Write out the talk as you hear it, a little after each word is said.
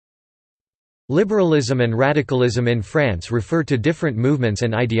Liberalism and radicalism in France refer to different movements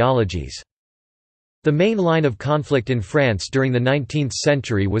and ideologies. The main line of conflict in France during the 19th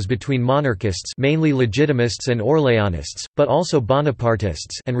century was between monarchists, mainly Legitimists and Orléanists, but also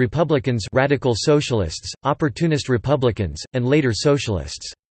Bonapartists, and Republicans, radical socialists, opportunist Republicans, and later socialists.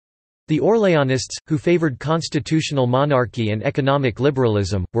 The Orléanists, who favored constitutional monarchy and economic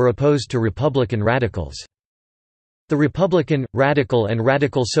liberalism, were opposed to Republican radicals. The Republican, Radical and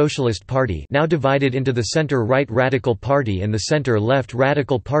Radical Socialist Party, now divided into the center-right Radical Party and the center-left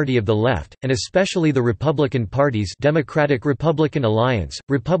Radical Party of the Left, and especially the Republican parties Democratic Republican Alliance,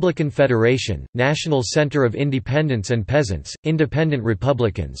 Republican Federation, National Center of Independents and Peasants, Independent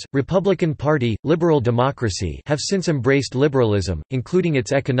Republicans, Republican Party, Liberal Democracy, have since embraced liberalism, including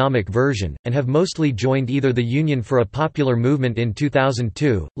its economic version, and have mostly joined either the Union for a Popular Movement in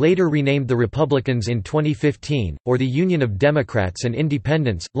 2002, later renamed the Republicans in 2015, or the Union of Democrats and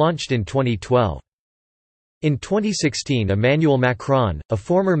Independents, launched in 2012. In 2016 Emmanuel Macron, a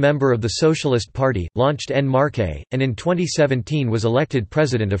former member of the Socialist Party, launched En Marche, and in 2017 was elected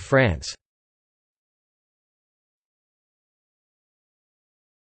President of France.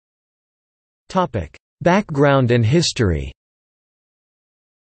 Background and history.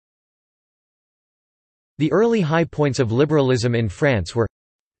 The early high points of liberalism in France were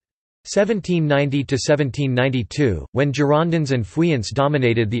 1790 to 1792, when Girondins and Feuillants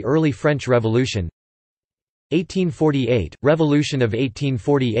dominated the early French Revolution. 1848, Revolution of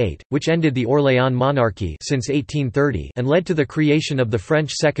 1848, which ended the Orléans monarchy since 1830 and led to the creation of the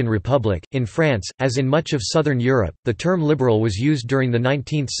French Second Republic. In France, as in much of southern Europe, the term liberal was used during the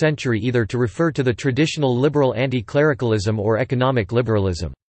 19th century either to refer to the traditional liberal anti-clericalism or economic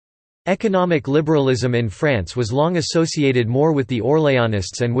liberalism. Economic liberalism in France was long associated more with the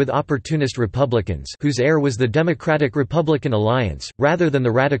Orléanists and with opportunist Republicans, whose heir was the Democratic Republican Alliance, rather than the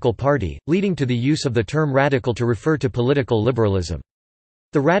Radical Party, leading to the use of the term radical to refer to political liberalism.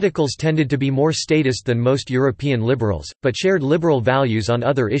 The radicals tended to be more statist than most European liberals, but shared liberal values on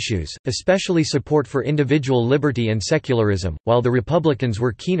other issues, especially support for individual liberty and secularism, while the Republicans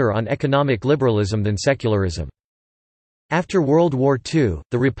were keener on economic liberalism than secularism. After World War II,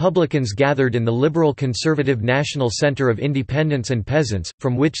 the Republicans gathered in the Liberal-Conservative National Center of Independents and Peasants,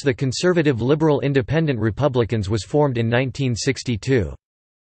 from which the Conservative Liberal Independent Republicans was formed in 1962.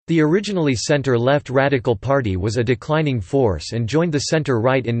 The originally center-left Radical Party was a declining force and joined the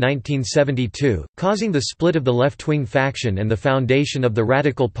center-right in 1972, causing the split of the left-wing faction and the foundation of the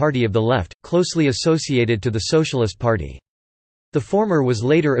Radical Party of the Left, closely associated to the Socialist Party. The former was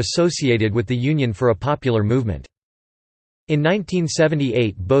later associated with the Union for a Popular Movement. In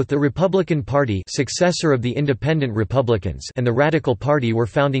 1978 both the Republican Party, successor of the Independent Republicans, and the Radical Party were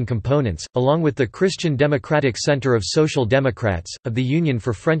founding components, along with the Christian Democratic Center of Social Democrats, of the Union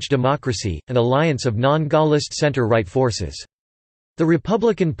for French Democracy, an alliance of non-Gaullist center-right forces. The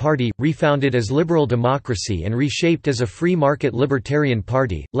Republican Party, refounded as Liberal Democracy and reshaped as a free-market Libertarian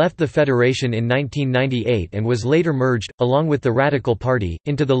Party, left the Federation in 1998 and was later merged, along with the Radical Party,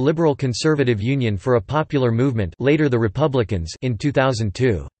 into the Liberal Conservative Union for a Popular Movement, later the Republicans, in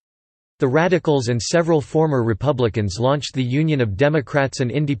 2002. The Radicals and several former Republicans launched the Union of Democrats and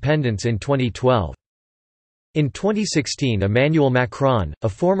Independents in 2012. In 2016 Emmanuel Macron, a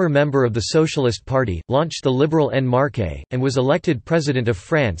former member of the Socialist Party, launched the liberal En Marche, and was elected President of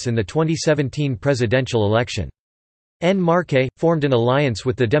France in the 2017 presidential election. En Marche, formed an alliance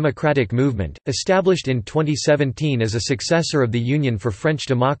with the Democratic Movement, established in 2017 as a successor of the Union for French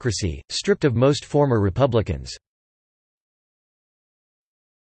Democracy, stripped of most former Republicans.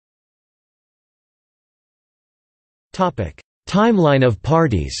 Timeline of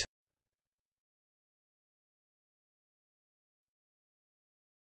parties.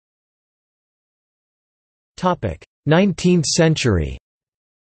 19th century.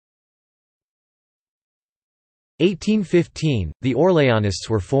 1815, the Orléanists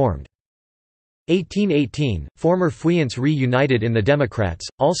were formed. 1818, former Feuillants reunited in the Democrats,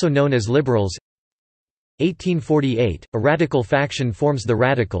 also known as Liberals. 1848, a radical faction forms the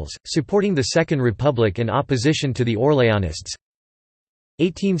Radicals, supporting the Second Republic in opposition to the Orléanists.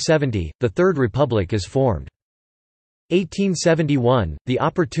 1870, the Third Republic is formed. 1871, the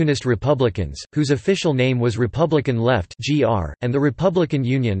Opportunist Republicans, whose official name was Republican Left (GR), and the Republican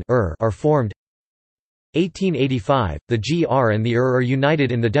Union are formed. 1885, the GR and the are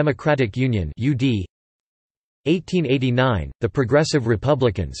united in the Democratic Union (UD). 1889, the Progressive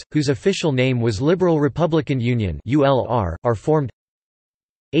Republicans, whose official name was Liberal Republican Union (ULR), are formed.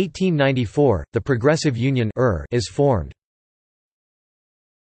 1894, the Progressive Union is formed.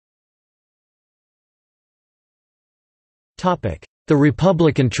 The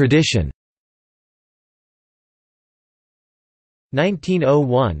Republican tradition.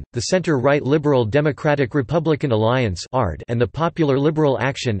 1901, the Centre-Right Liberal Democratic Republican Alliance and the Popular Liberal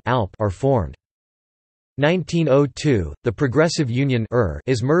Action are formed. 1902, the Progressive Union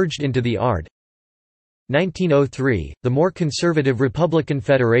is merged into the ARD. 1903, the more conservative Republican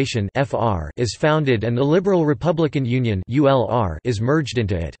Federation is founded and the Liberal Republican Union is merged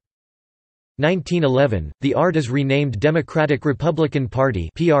into it. 1911, the ARD is renamed Democratic Republican Party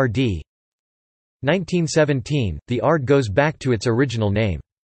 1917, the ARD goes back to its original name.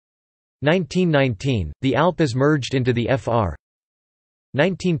 1919, the ALP is merged into the FR.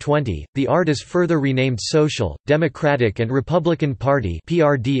 1920, the ARD is further renamed Social, Democratic and Republican Party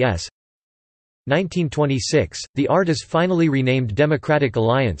 (PRDS). 1926, the ARD is finally renamed Democratic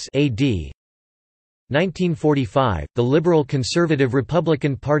Alliance (AD). 1945, the Liberal Conservative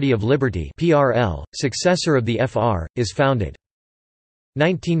Republican Party of Liberty (PRL), successor of the FR, is founded.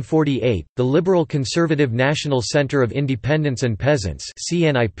 1948, the Liberal Conservative National Centre of Independents and Peasants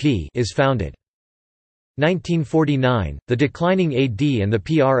 (CNIP) is founded. 1949, the declining AD and the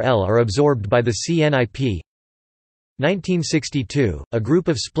PRL are absorbed by the CNIP. 1962, a group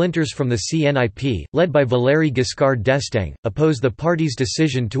of splinters from the CNIP, led by Valéry Giscard d'Estaing, opposed the party's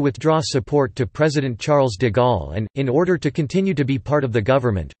decision to withdraw support to President Charles de Gaulle and, in order to continue to be part of the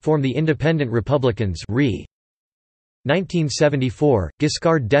government, formed the Independent Republicans (RE). 1974,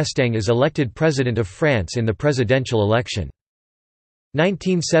 Giscard d'Estaing is elected President of France in the presidential election.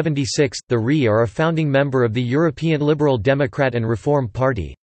 1976, the RE are a founding member of the European Liberal Democrat and Reform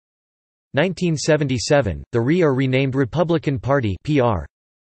Party. 1977, the RE are renamed Republican Party (PR).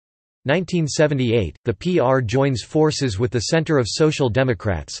 1978, the PR joins forces with the Center of Social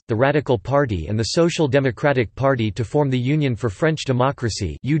Democrats, the Radical Party and the Social Democratic Party to form the Union for French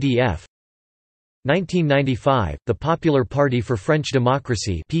Democracy (UDF). 1995, the Popular Party for French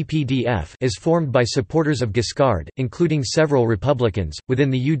Democracy (PPDF) is formed by supporters of Giscard, including several Republicans,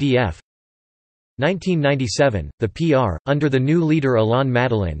 within the UDF. 1997, the PR, under the new leader Alain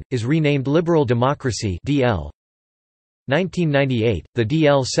Madelin, is renamed Liberal Democracy (DL). 1998, the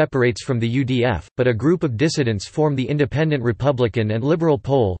DL separates from the UDF, but a group of dissidents form the Independent Republican and Liberal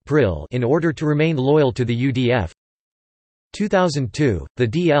Pole in order to remain loyal to the UDF. 2002, the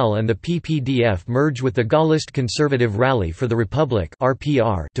DL and the PPDF merge with the Gaullist Conservative Rally for the Republic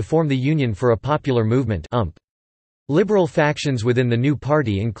 (RPR) to form the Union for a Popular Movement (UMP). Liberal factions within the new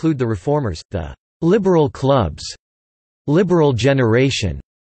party include the Reformers, the Liberal Clubs, Liberal Generation,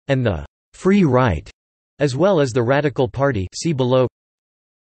 and the Free Right, as well as the Radical Party. See below.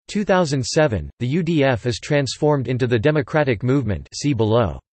 2007, the UDF is transformed into the Democratic Movement. See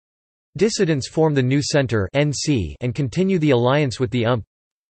below. Dissidents form the new Centre (NC) and continue the alliance with the UMP.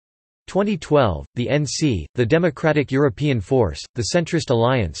 2012, the NC, the Democratic European Force, the Centrist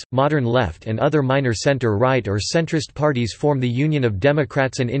Alliance, Modern Left and other minor centre-right or centrist parties form the Union of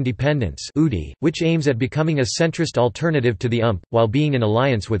Democrats and Independents (UDI), which aims at becoming a centrist alternative to the UMP, while being in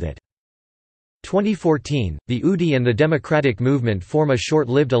alliance with it. 2014, the UDI and the Democratic Movement form a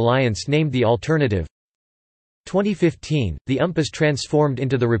short-lived alliance named the Alternative. 2015, the UMP is transformed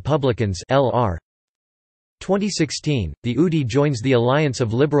into the Republicans (LR). 2016, the UDI joins the Alliance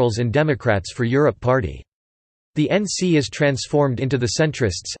of Liberals and Democrats for Europe Party. The NC is transformed into the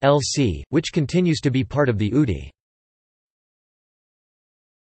Centrists (LC), which continues to be part of the UDI.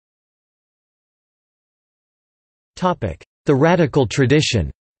 Topic: The radical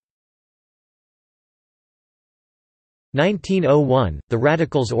tradition. 1901, the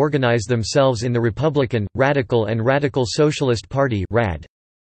Radicals organize themselves in the Republican, Radical and Radical Socialist Party (RAD).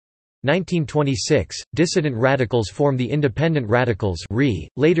 1926, dissident radicals form the Independent Radicals (RE),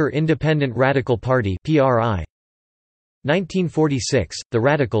 later Independent Radical Party (PRI). 1946, the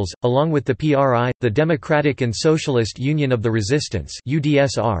Radicals, along with the PRI, the Democratic and Socialist Union of the Resistance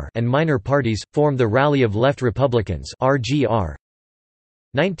 (UDSR), and minor parties, form the Rally of Left Republicans (RGR).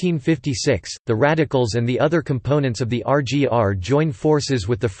 1956, the Radicals and the other components of the RGR join forces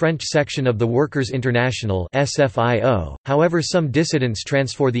with the French section of the Workers' International (SFIO). However, some dissidents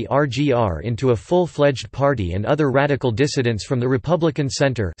transfer the RGR into a full-fledged party and other radical dissidents from the Republican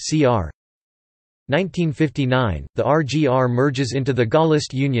Center (CR). 1959, the RGR merges into the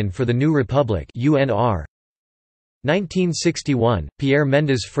Gaullist Union for the New Republic (UNR). 1961, Pierre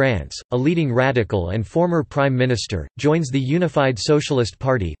Mendès France, a leading radical and former prime minister, joins the Unified Socialist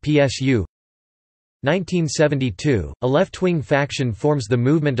Party (PSU). 1972, a left-wing faction forms the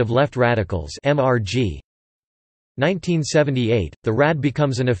Movement of Left Radicals (MRG). 1978, the RAD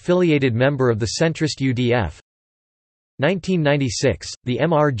becomes an affiliated member of the centrist UDF. 1996, the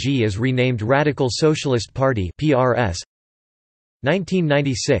MRG is renamed Radical Socialist Party (PRS).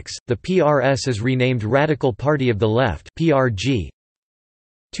 1996, the PRS is renamed Radical Party of the Left (PRG).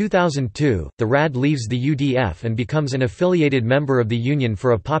 2002, the RAD leaves the UDF and becomes an affiliated member of the Union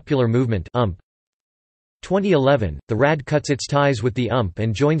for a Popular Movement (UMP). 2011, the RAD cuts its ties with the UMP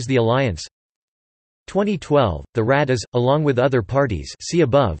and joins the Alliance. 2012, the RAD is, along with other parties see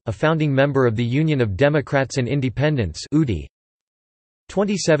above, a founding member of the Union of Democrats and Independents (UDI).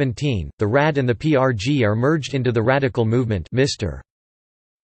 2017, the RAD and the PRG are merged into the Radical Movement (Mr.).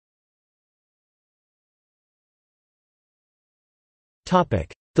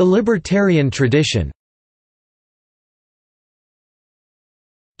 The Libertarian tradition.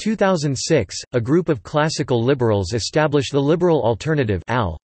 2006, a group of classical liberals establish the Liberal Alternative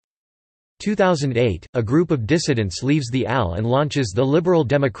 (AL). 2008, a group of dissidents leaves the AL and launches the Liberal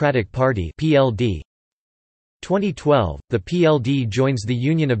Democratic Party (PLD). 2012, the PLD joins the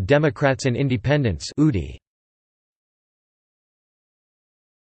Union of Democrats and Independents (UDI).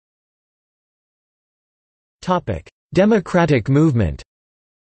 Topic: Democratic movement.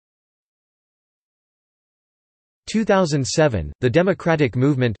 2007, the Democratic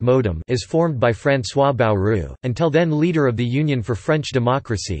Movement (MoDem) is formed by François Bayrou, until then leader of the Union for French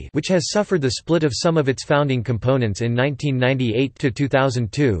Democracy, which has suffered the split of some of its founding components in 1998 to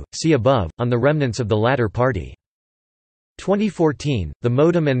 2002. See above, on the remnants of the latter party. 2014, the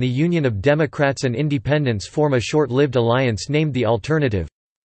MoDem and the Union of Democrats and Independents form a short-lived alliance named the Alternative.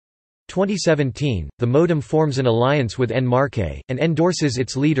 2017, the MoDem forms an alliance with En Marche, and endorses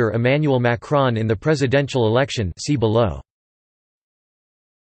its leader Emmanuel Macron in the presidential election see below.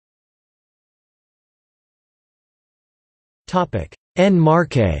 En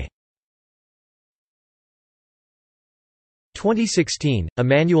Marche. 2016,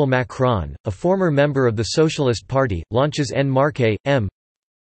 Emmanuel Macron, a former member of the Socialist Party, launches En Marche, M.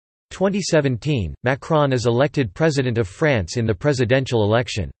 2017, Macron is elected President of France in the presidential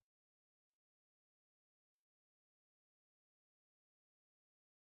election.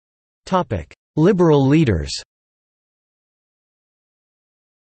 Liberal leaders.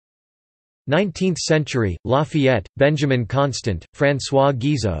 19th century, Lafayette, Benjamin Constant, François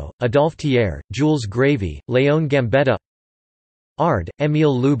Guizot, Adolphe Thiers, Jules Grévy, Léon Gambetta. Ard,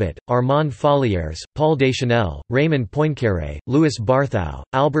 Émile Loubet, Armand Follières, Paul Deschanel, Raymond Poincaré, Louis Barthou,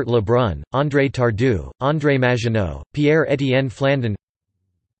 Albert Lebrun, André Tardieu, André Maginot, Pierre-Étienne Flandin.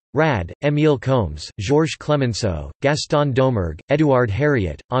 Rad, Émile Combes, Georges Clemenceau, Gaston Doumergue, Édouard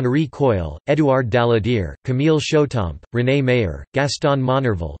Herriot, Henri Coyle, Édouard Daladier, Camille Chautemps, René Mayer, Gaston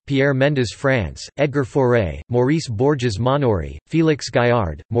Monerville, Pierre Mendès France, Edgar Fauré, Maurice Borges Monori, Félix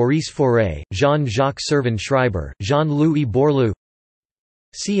Gaillard, Maurice Fauré, Jean-Jacques Servan-Schreiber, Jean-Louis Bourlou.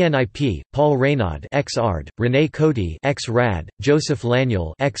 CNIP, Paul Reynaud ex-Ard, René Coty ex-Rad, Joseph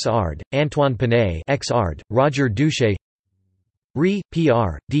Laniol ex-Ard, Antoine Panay ex-Ard, Roger Duché. RE,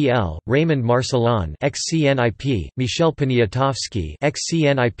 PR, DL, Raymond Marcelin ex-CNIP, Michel Poniatowski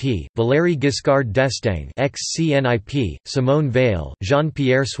ex-CNIP, Valéry Giscard d'Estaing ex-CNIP, Simone Veil,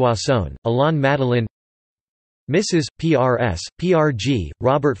 Jean-Pierre Soissons, Alain Madelin. Mrs. PRS, PRG,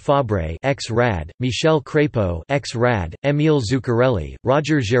 Robert Fabre ex-Rad, Michel Crépeau ex-Rad, Émile Zuccarelli,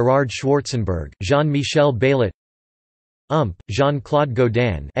 Roger Gérard Schwarzenberg, Jean-Michel Baylet. Jean-Claude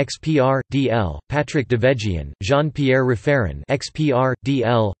Gaudin ex-PR, DL, Patrick Devedjian, Jean-Pierre Raffarin ex-PR,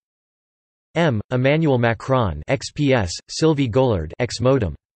 DL. Emmanuel Macron ex-PS, Sylvie Goulard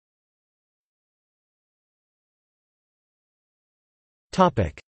ex-MoDem.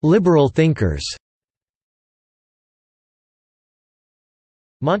 Liberal thinkers.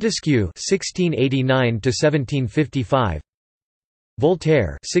 Montesquieu (1689–1755),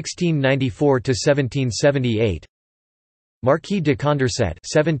 Voltaire (1694–1778), Marquis de Condorcet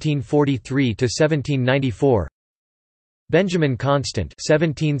 (1743–1794), Benjamin Constant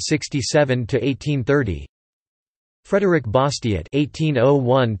 (1767–1830), Frédéric Bastiat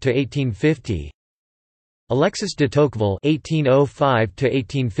 (1801–1850), Alexis de Tocqueville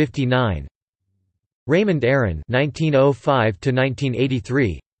 (1805–1859), Raymond Aron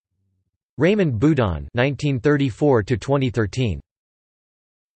 (1905–1983), Raymond Boudon (1934–2013).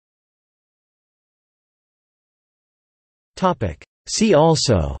 See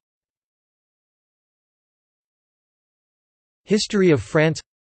also: History of France,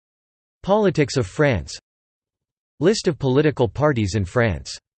 Politics of France, List of political parties in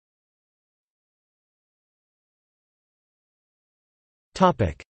France.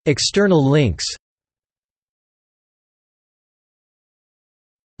 External links: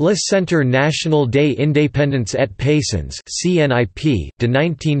 Le Centre National des Indépendants et Paysans (CNIP) de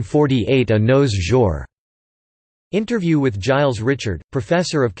 1948 à nos jours. Interview with Giles Richard,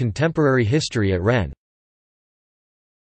 professor of contemporary history at Rennes.